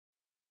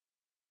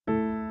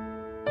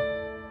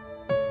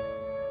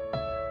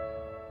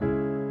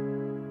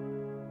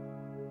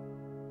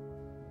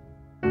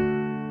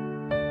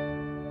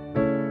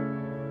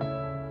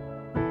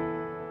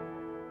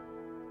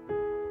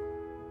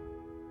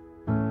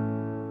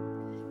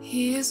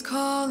He is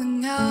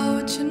calling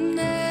out your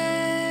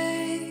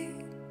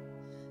name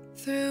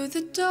through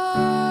the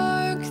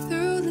dark,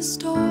 through the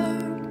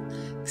storm,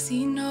 'cause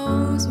he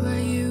knows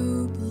where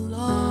you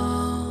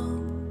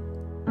belong.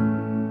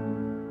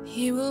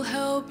 He will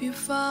help you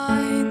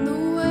find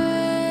the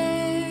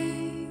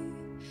way.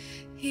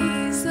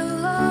 He's the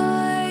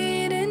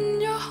light in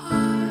your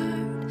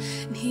heart,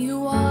 and he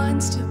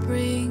wants to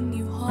bring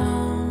you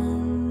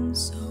home.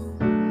 So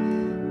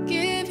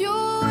give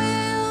your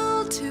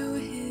will to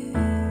him.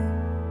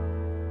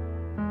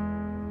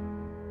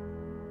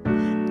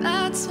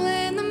 That's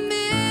when the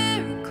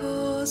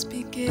miracles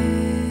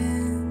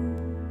begin.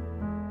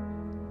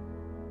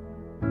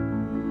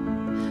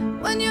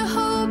 When your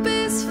hope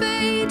is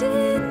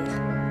fading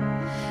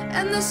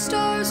and the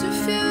stars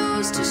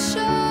refuse to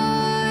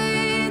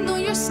shine,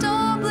 though you're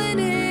stumbling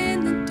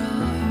in the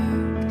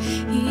dark,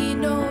 he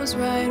knows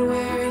right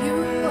where you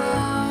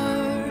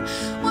are.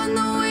 When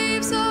the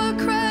waves are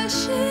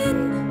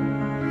crashing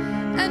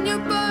and your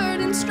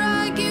burdens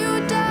drag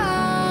you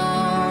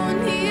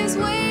down, he is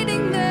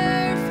waiting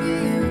there for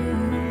you,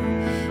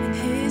 and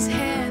his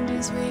hand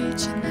is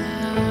reaching out.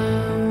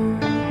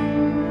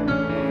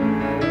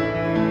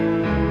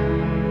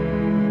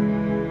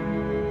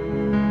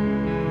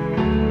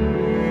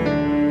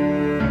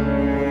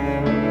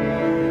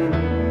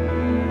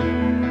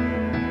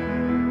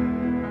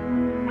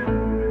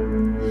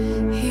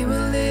 He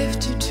will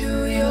lift you to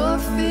your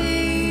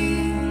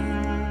feet.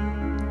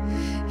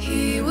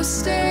 He will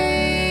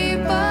stay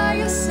by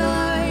your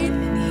side,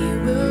 and he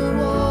will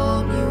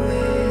warm you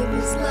with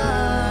his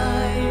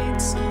light.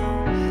 So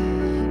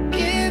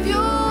give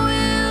your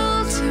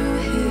will to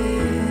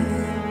him.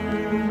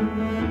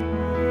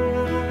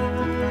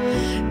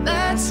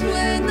 That's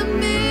when the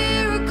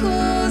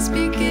miracles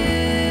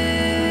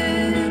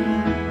begin.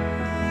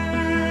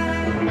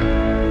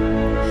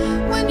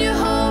 When your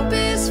hope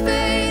is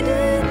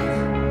fading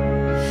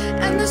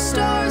and the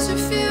stars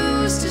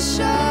refuse to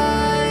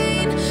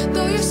shine,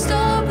 though you're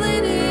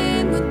stumbling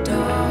in the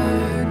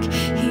dark,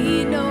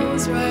 he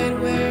knows right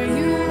where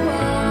you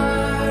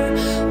are.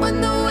 When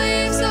the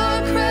waves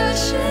are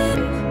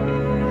crashing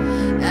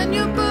and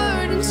your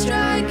burdens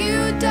drag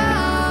you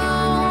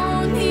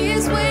down, he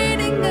is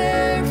waiting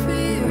there for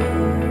you,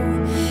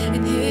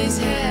 and his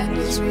hand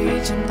is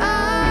reaching out.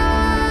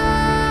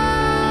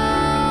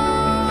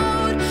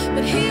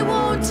 But he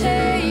won't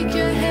take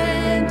your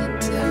hand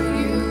until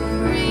you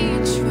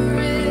reach for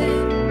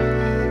it.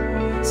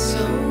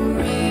 So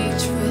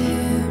reach for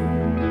him.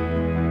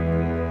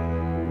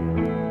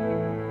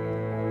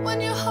 When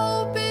your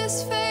hope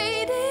is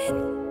fading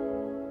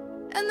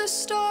and the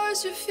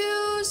stars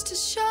refuse to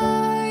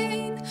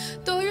shine,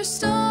 though you're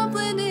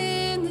stumbling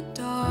in the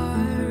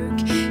dark,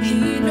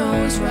 he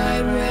knows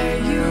right where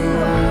you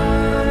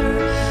are.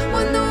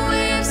 When the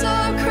waves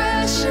are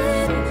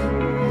crashing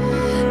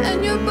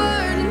and your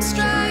burdens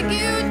drag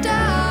you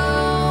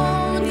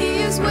down,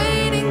 he is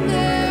waiting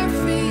there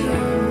for you.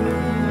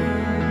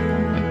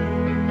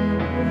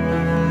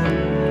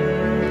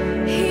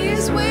 He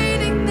is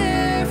waiting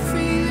there for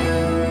you,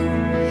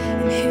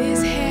 and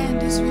his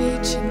hand is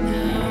reaching out.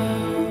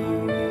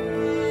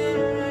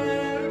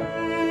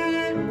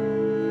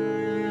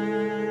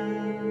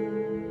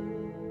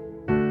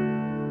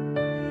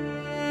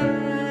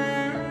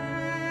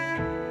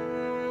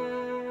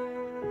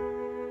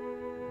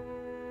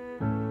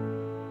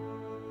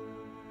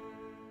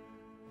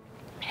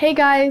 Hey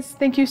guys,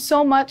 thank you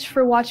so much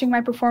for watching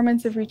my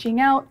performance of Reaching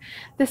Out.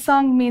 This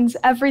song means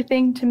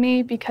everything to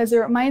me because it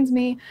reminds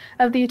me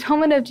of the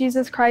atonement of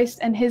Jesus Christ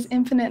and his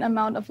infinite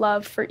amount of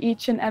love for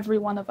each and every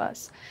one of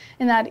us.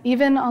 And that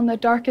even on the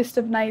darkest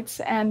of nights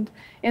and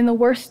in the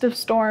worst of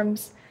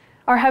storms,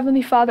 our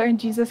Heavenly Father and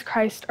Jesus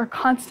Christ are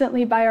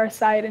constantly by our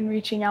side and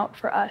reaching out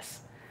for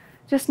us.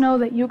 Just know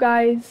that you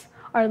guys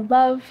are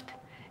loved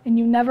and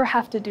you never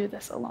have to do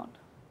this alone.